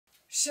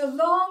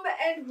Shalom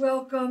and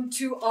welcome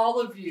to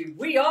all of you.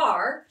 We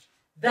are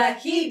the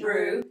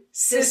Hebrew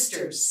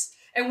Sisters,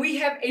 and we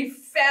have a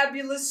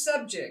fabulous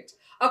subject,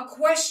 a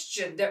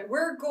question that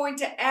we're going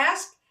to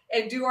ask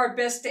and do our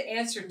best to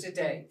answer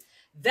today.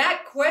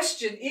 That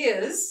question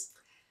is,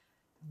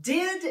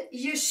 did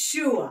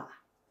Yeshua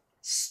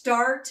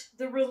start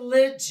the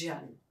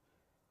religion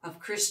of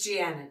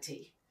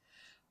Christianity?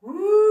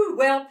 Woo!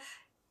 Well,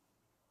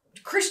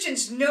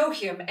 Christians know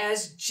him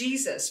as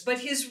Jesus, but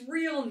his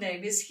real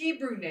name, his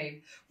Hebrew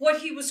name,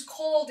 what he was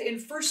called in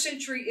first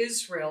century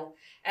Israel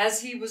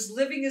as he was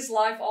living his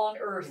life on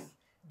earth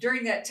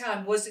during that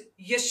time was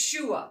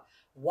Yeshua,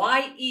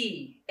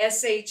 Y-E-S-H-U-A.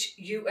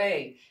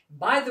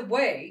 By the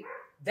way,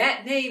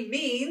 that name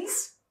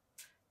means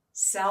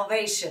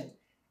salvation.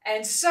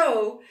 And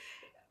so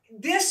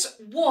this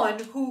one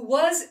who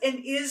was and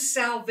is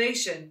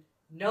salvation,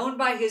 known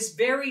by his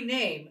very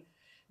name,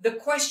 the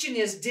question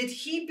is, did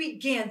he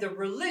begin the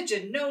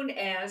religion known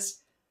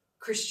as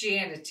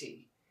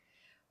Christianity?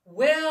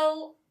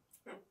 Well,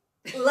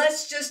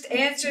 let's just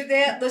answer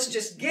that. Let's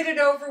just get it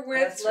over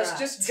with. Let's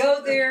just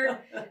go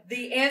there.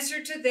 The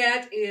answer to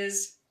that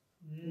is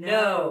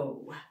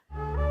no.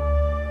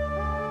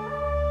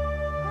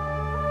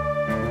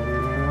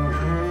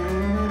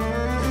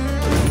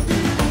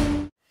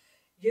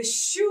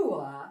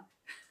 Yeshua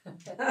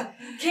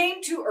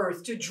came to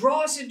earth to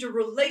draw us into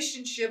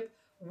relationship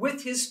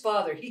with his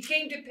Father. He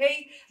came to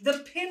pay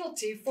the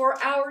penalty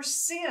for our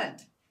sin.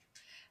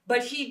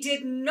 But he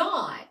did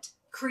not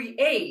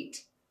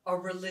create a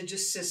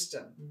religious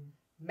system.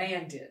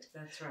 Man did.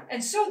 That's right.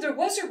 And so there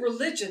was a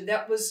religion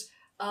that was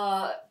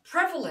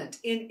prevalent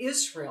in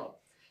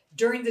Israel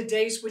during the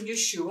days when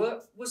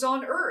Yeshua was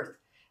on earth.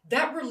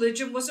 That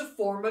religion was a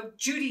form of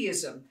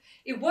Judaism.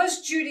 It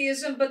was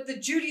Judaism, but the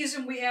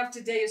Judaism we have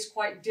today is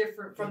quite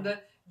different from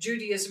the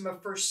Judaism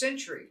of first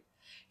century.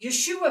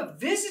 Yeshua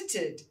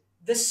visited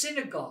the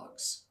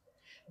synagogues,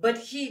 but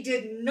he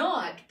did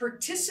not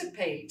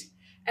participate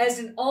as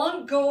an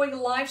ongoing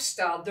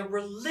lifestyle, the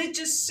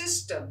religious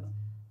system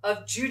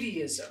of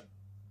Judaism.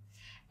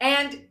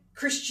 And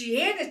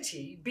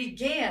Christianity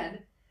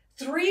began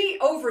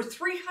over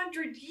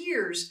 300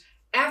 years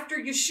after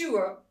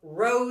Yeshua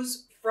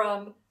rose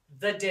from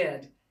the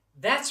dead.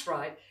 That's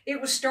right.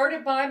 It was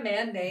started by a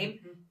man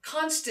named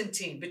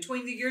Constantine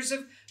between the years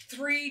of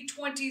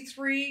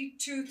 323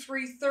 to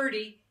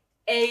 330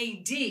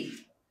 AD.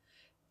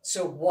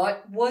 So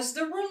what was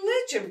the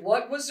religion?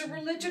 What was the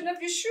religion of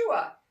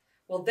Yeshua?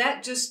 Well,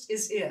 that just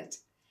is it.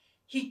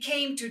 He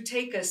came to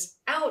take us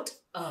out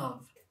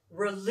of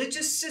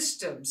religious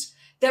systems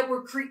that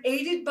were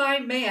created by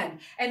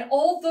man. And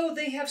although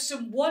they have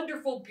some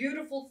wonderful,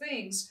 beautiful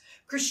things,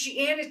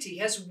 Christianity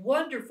has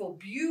wonderful,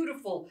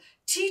 beautiful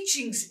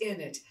teachings in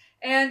it.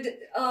 And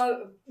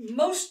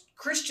most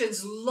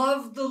Christians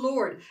love the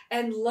Lord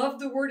and love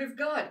the Word of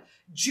God.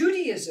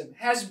 Judaism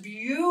has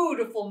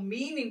beautiful,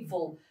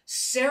 meaningful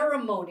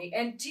ceremony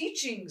and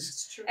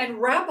teachings.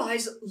 And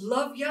rabbis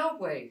love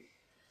Yahweh.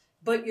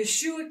 But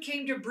Yeshua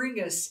came to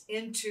bring us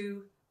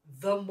into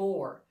the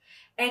more.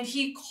 And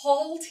he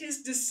called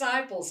his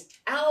disciples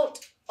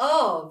out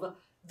of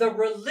the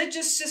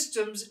religious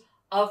systems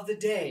of the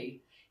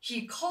day.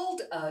 He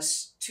called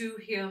us to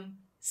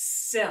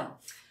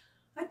himself.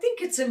 I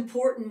think it's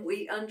important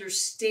we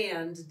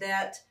understand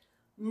that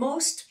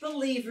most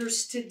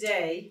believers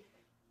today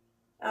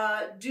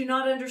do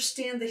not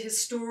understand the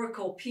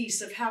historical piece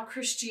of how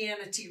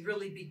Christianity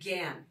really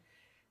began.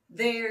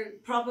 They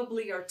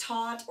probably are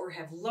taught or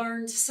have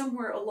learned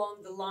somewhere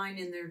along the line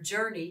in their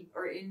journey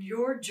or in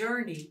your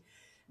journey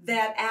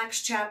that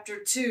Acts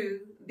chapter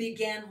 2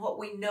 began what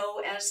we know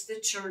as the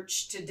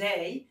church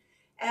today,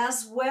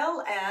 as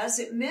well as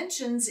it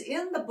mentions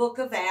in the book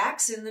of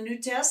Acts in the New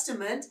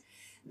Testament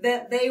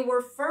that they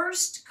were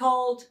first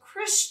called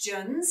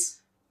Christians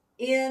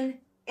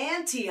in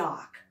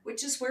Antioch,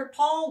 which is where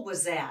Paul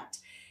was at.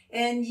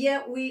 And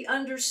yet we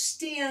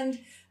understand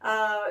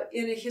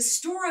in a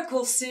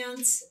historical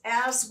sense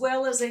as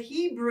well as a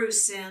Hebrew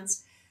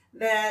sense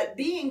that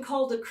being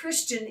called a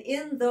Christian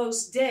in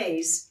those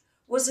days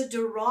was a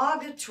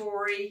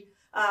derogatory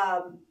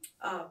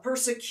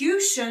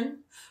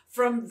persecution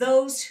from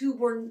those who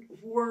were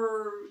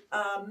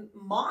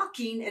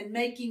mocking and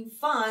making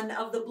fun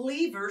of the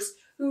believers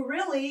who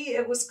really,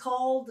 it was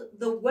called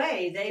the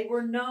way. They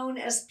were known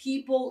as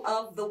people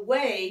of the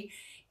way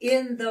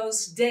in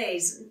those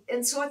days.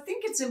 And so I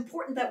think it's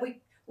important that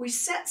we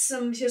set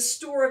some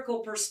historical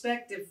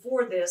perspective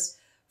for this,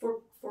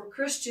 for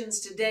Christians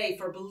today,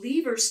 for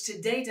believers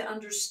today to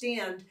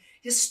understand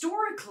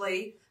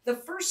historically the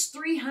first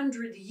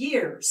 300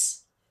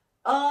 years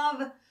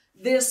of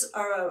this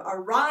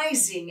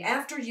arising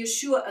after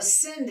Yeshua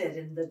ascended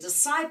and the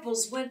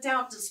disciples went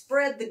out to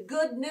spread the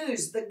good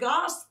news, the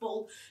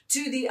gospel,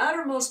 to the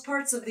uttermost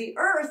parts of the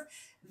earth.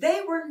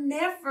 They were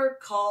never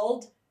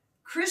called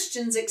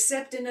Christians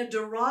except in a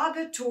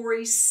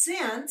derogatory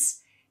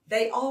sense.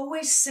 They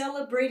always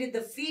celebrated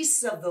the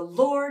feasts of the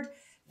Lord.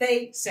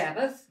 They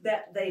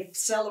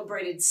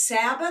celebrated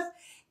Sabbath,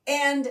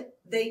 And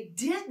they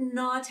did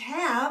not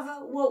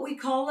have what we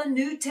call a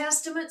New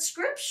Testament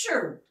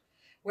scripture.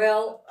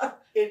 Well,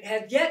 it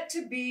had yet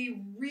to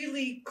be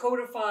really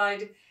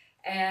codified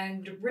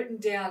and written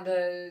down.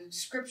 The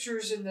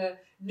scriptures in the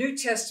New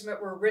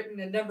Testament were written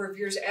a number of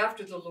years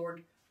after the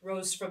Lord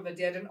rose from the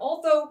dead. And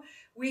although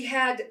we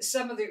had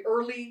some of the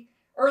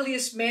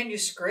earliest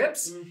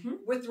manuscripts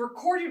with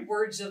recorded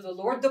words of the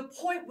Lord, the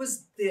point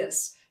was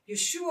this: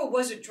 Yeshua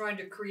wasn't trying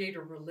to create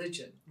a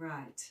religion.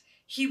 Right.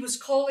 He was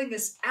calling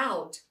us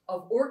out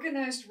of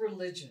organized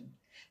religion,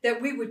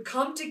 that we would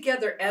come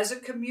together as a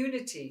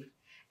community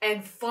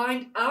and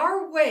find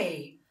our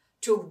way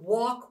to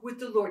walk with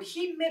the Lord.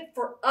 He meant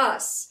for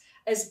us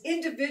as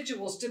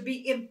individuals to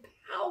be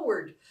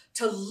empowered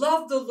to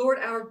love the Lord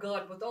our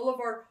God with all of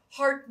our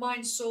heart,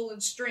 mind, soul,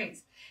 and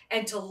strength,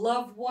 and to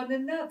love one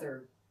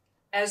another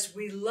as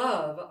we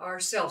love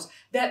ourselves.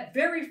 That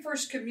very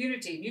first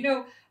community, you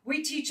know,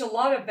 we teach a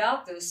lot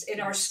about this in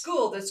our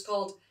school that's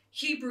called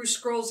Hebrew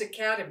Scrolls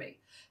Academy.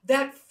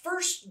 That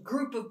first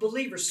group of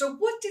believers. So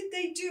what did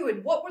they do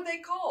and what were they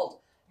called?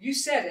 You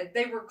said it.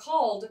 They were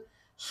called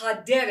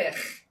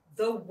Haderech,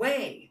 the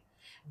way.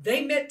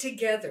 They met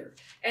together,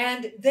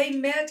 and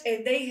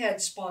they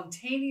had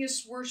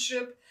spontaneous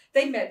worship.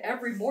 They met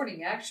every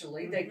morning,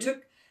 actually. They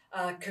took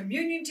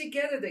communion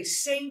together. They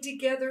sang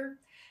together,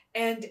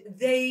 and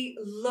they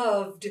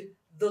loved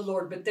the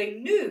Lord. But they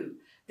knew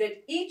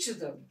that each of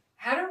them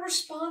had a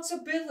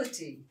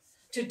responsibility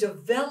to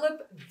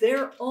develop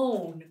their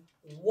own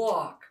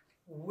walk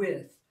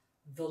with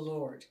the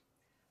Lord.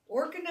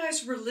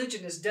 Organized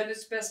religion has done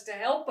its best to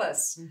help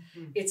us.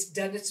 It's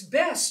done its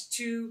best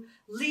to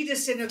lead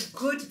us in a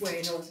good way,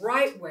 in a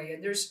right way.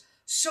 And there's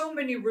so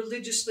many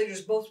religious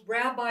leaders, both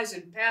rabbis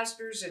and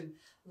pastors and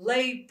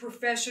lay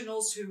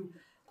professionals who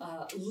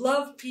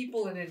love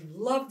people and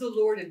love the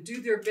Lord and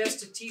do their best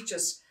to teach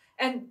us.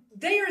 And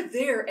they are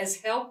there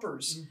as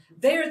helpers.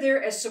 They are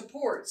there as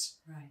supports.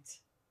 Right.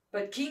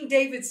 But King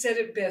David said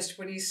it best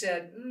when he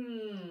said,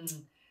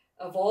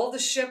 of all the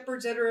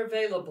shepherds that are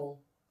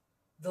available,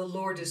 the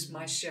Lord is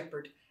my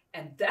shepherd.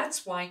 And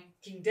that's why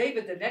King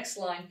David, the next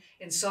line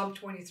in Psalm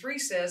 23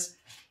 says,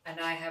 and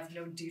I have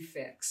no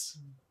defects.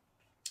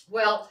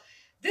 Well,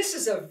 this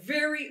is a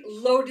very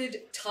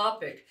loaded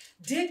topic.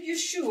 Did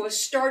Yeshua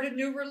start a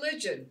new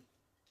religion?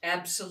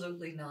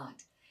 Absolutely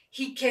not.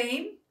 He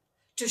came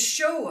to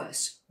show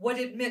us what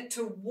it meant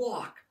to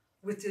walk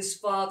with his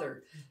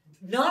Father.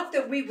 Not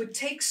that we would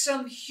take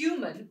some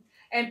human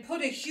and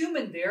put a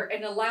human there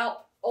and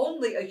allow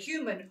only a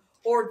human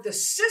or the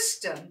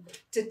system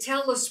to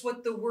tell us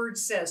what the word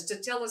says, to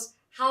tell us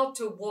how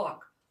to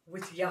walk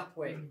with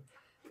Yahweh.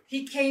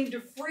 He came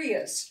to free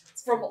us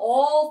from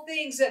all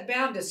things that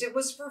bound us. It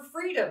was for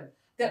freedom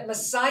that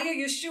Messiah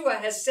Yeshua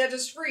has set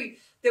us free,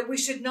 that we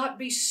should not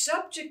be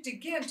subject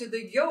again to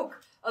the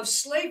yoke of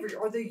slavery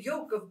or the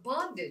yoke of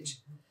bondage.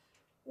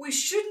 We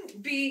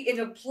shouldn't be in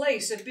a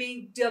place of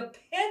being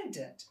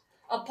dependent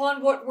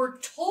upon what we're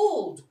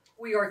told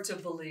we are to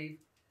believe.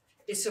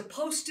 It's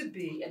supposed to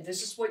be, and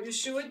this is what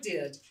Yeshua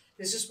did.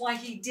 This is why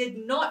he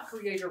did not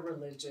create a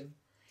religion.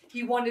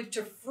 He wanted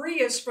to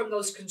free us from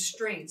those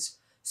constraints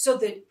so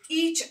that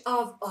each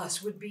of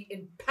us would be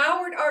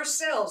empowered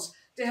ourselves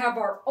to have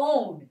our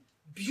own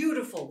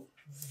beautiful,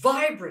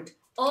 vibrant,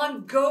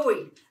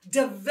 ongoing,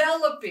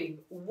 developing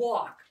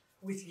walk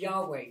with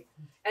Yahweh.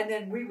 And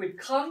then we would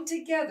come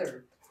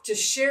together to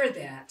share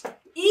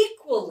that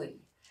equally,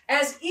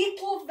 as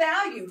equal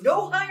value.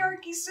 No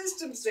hierarchy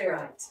systems there.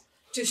 Right.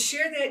 To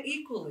share that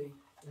equally,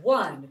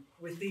 one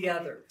with the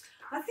other.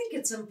 I think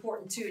it's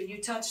important, too, and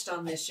you touched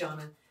on this,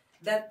 Yana,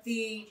 that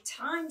the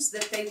times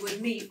that they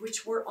would meet,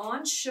 which were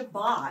on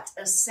Shabbat,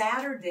 a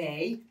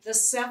Saturday, the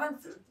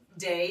seventh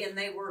day, and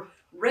they were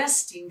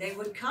resting, they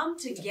would come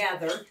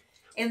together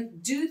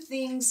and do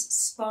things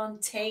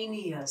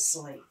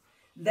spontaneously.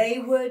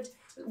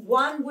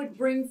 One would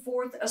bring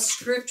forth a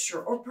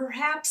scripture or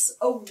perhaps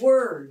a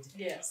word.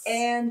 Yes.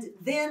 And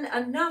then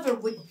another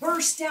would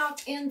burst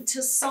out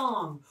into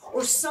song.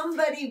 Or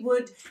somebody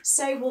would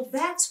say, well,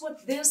 that's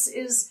what this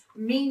is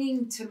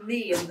meaning to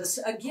me. And this,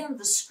 again,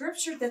 the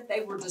scripture that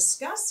they were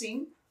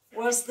discussing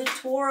was the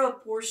Torah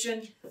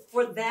portion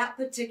for that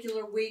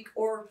particular week,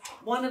 or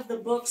one of the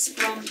books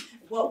from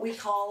what we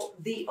call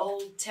the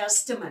Old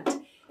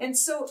Testament. And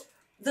so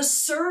the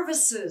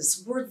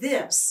services were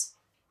this,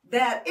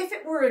 that if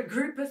it were a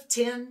group of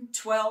 10,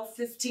 12,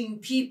 15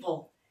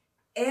 people,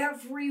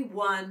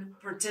 everyone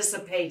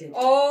participated.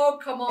 Oh,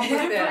 come on with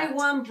that.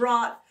 Everyone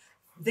brought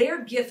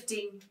their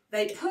gifting,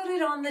 they put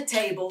it on the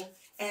table,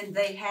 and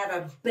they had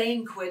a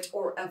banquet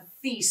or a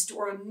feast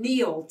or a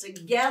meal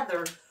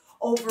together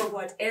over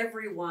what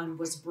everyone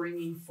was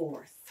bringing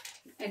forth.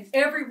 And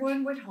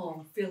everyone went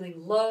home feeling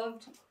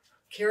loved,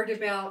 cared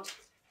about,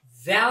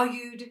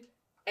 valued,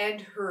 and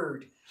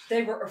heard.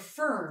 They were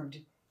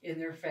affirmed in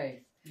their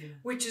faith. Yeah.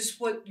 Which is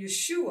what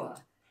Yeshua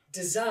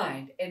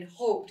designed and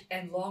hoped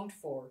and longed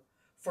for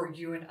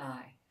you and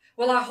I.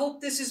 Well, I hope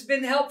this has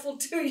been helpful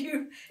to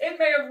you. It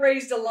may have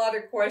raised a lot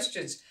of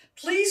questions.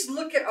 Please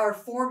look at our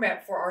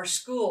format for our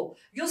school.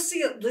 You'll see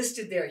it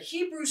listed there,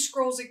 Hebrew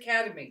Scrolls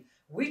Academy.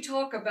 We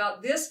talk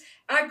about this.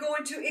 I go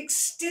into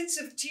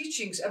extensive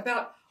teachings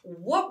about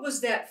what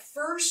was that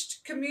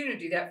first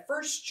community, that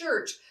first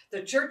church,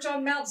 the church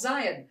on Mount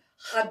Zion,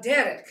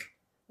 Haderach.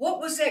 What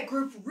was that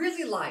group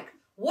really like?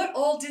 What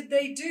all did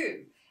they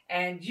do?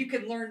 And you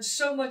can learn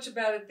so much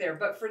about it there.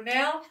 But for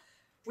now,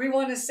 we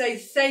want to say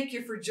thank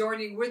you for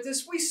joining with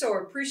us. We so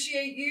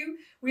appreciate you.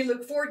 We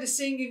look forward to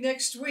seeing you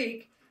next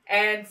week.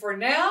 And for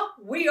now,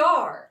 we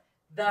are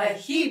the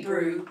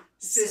Hebrew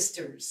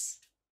Sisters.